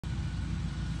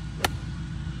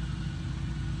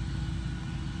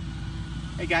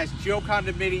Hey guys, Joe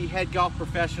Condomitti, head golf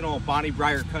professional at Bonnie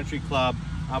Briar Country Club.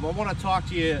 I want to talk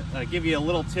to you, give you a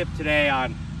little tip today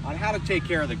on how to take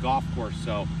care of the golf course.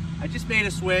 So I just made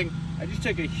a swing. I just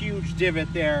took a huge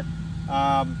divot there.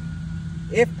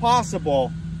 If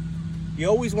possible, you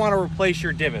always want to replace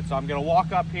your divot. So I'm going to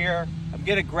walk up here. I'm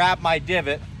going to grab my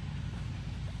divot.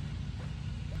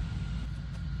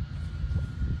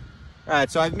 All right,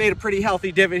 so I've made a pretty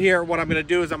healthy divot here. What I'm going to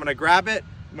do is I'm going to grab it.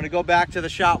 I'm going to go back to the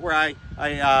shot where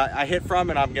I hit from,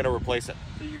 and I'm going to replace it.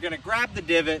 So you're going to grab the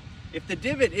divot. If the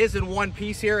divot is in one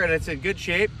piece here and it's in good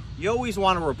shape, you always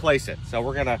want to replace it. So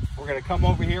we're gonna come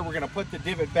over here. We're gonna put the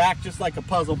divot back just like a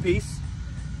puzzle piece,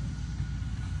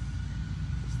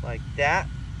 just like that.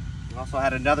 We also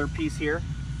had another piece here.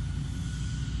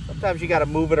 Sometimes you got to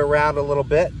move it around a little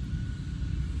bit.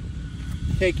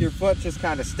 Take your foot, just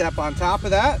kind of step on top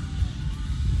of that,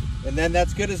 and then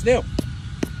that's good as new.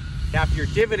 Now, if your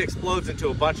divot explodes into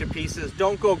a bunch of pieces,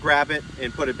 don't go grab it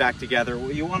and put it back together.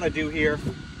 What you want to do here,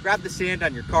 grab the sand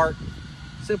on your cart,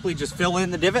 simply just fill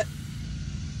in the divot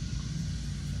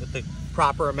with the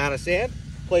proper amount of sand,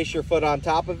 place your foot on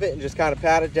top of it and just kind of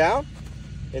pat it down.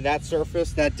 And that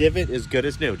surface, that divot is good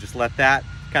as new. Just let that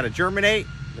kind of germinate.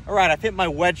 All right, I've hit my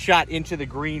wedge shot into the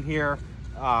green here.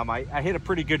 I hit a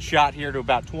pretty good shot here to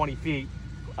about 20 feet.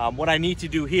 What I need to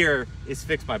do here is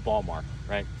fix my ball mark,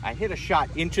 right? I hit a shot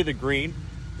into the green,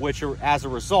 which as a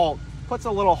result, puts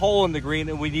a little hole in the green,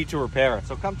 and we need to repair it.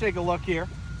 So come take a look here.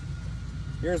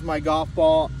 Here's my golf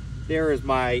ball. There is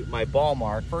my ball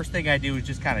mark. First thing I do is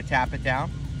just kind of tap it down.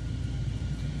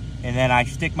 And then I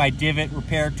stick my divot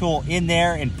repair tool in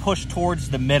there and push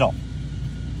towards the middle.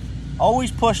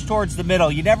 Always push towards the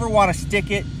middle. You never want to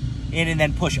stick it in and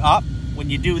then push up.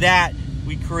 When you do that,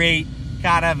 we create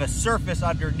kind of a surface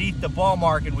underneath the ball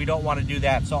mark, and we don't want to do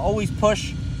that. So always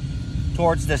push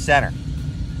towards the center.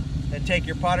 Then take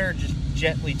your putter, just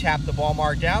gently tap the ball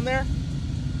mark down there.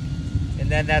 And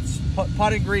then that's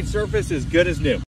putting green surface is good as new.